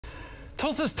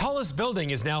Tulsa's tallest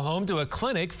building is now home to a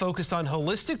clinic focused on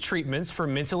holistic treatments for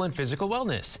mental and physical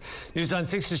wellness. News on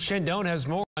 6's Chen Doan has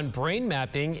more on brain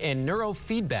mapping and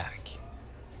neurofeedback.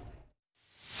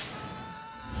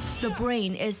 The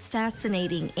brain is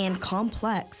fascinating and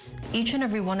complex. Each and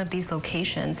every one of these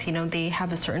locations, they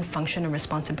have a certain function and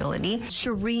responsibility.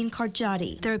 Shireen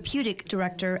Karjati, therapeutic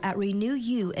director at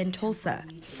RenuYou in Tulsa,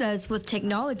 says with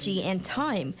technology and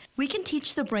time, we can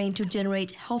teach the brain to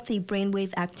generate healthy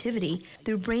brainwave activity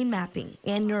through brain mapping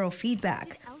and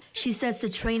neurofeedback. She says the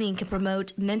training can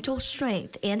promote mental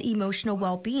strength and emotional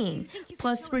well-being,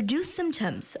 plus reduce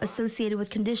symptoms associated with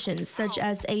conditions such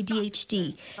as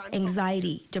ADHD,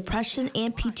 anxiety, depression,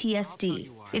 and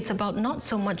PTSD. It's about not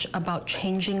so much about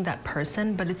changing that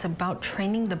person, but it's about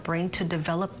training the brain to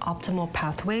develop optimal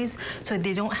pathways so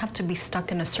they don't have to be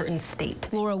stuck in a certain state.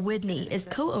 Laura Whitney is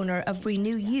co-owner of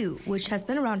RenuYou, which has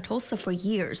been around Tulsa for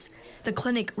years. The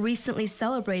clinic recently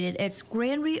celebrated its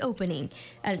grand reopening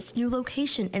at its new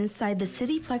location inside the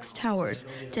CityPlex Towers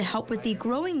to help with the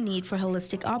growing need for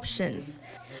holistic options.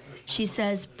 She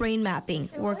says brain mapping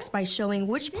works by showing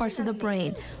which parts of the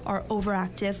brain are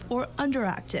overactive or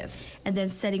underactive, and then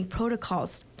setting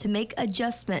protocols to make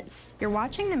adjustments. You're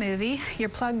watching the movie, you're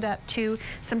plugged up to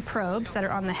some probes that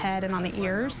are on the head and on the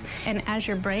ears, and as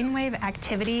your brainwave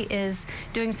activity is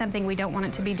doing something we don't want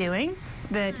it to be doing,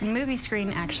 the movie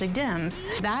screen actually dims.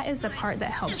 That is the part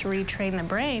that helps retrain the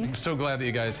brain. I'm so glad that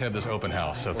you guys have this open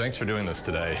house, so thanks for doing this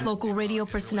today. Local radio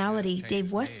personality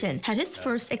Dave Weston had his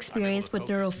first experience with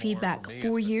neurofeedback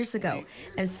 4 years ago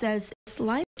and says it's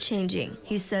life-changing.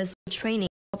 He says the training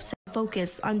helps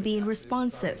focus on being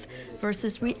responsive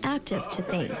versus reactive to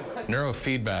things.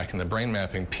 Neurofeedback and the brain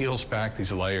mapping peels back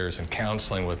these layers, and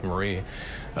counseling with Marie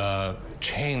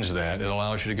change that. It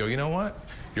allows you to go, you know what?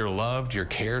 You're loved, you're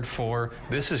cared for.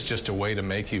 This is just a way to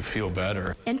make you feel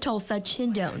better. In Tulsa,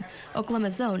 Chen Doan,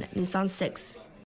 Oklahoma's own News on 6.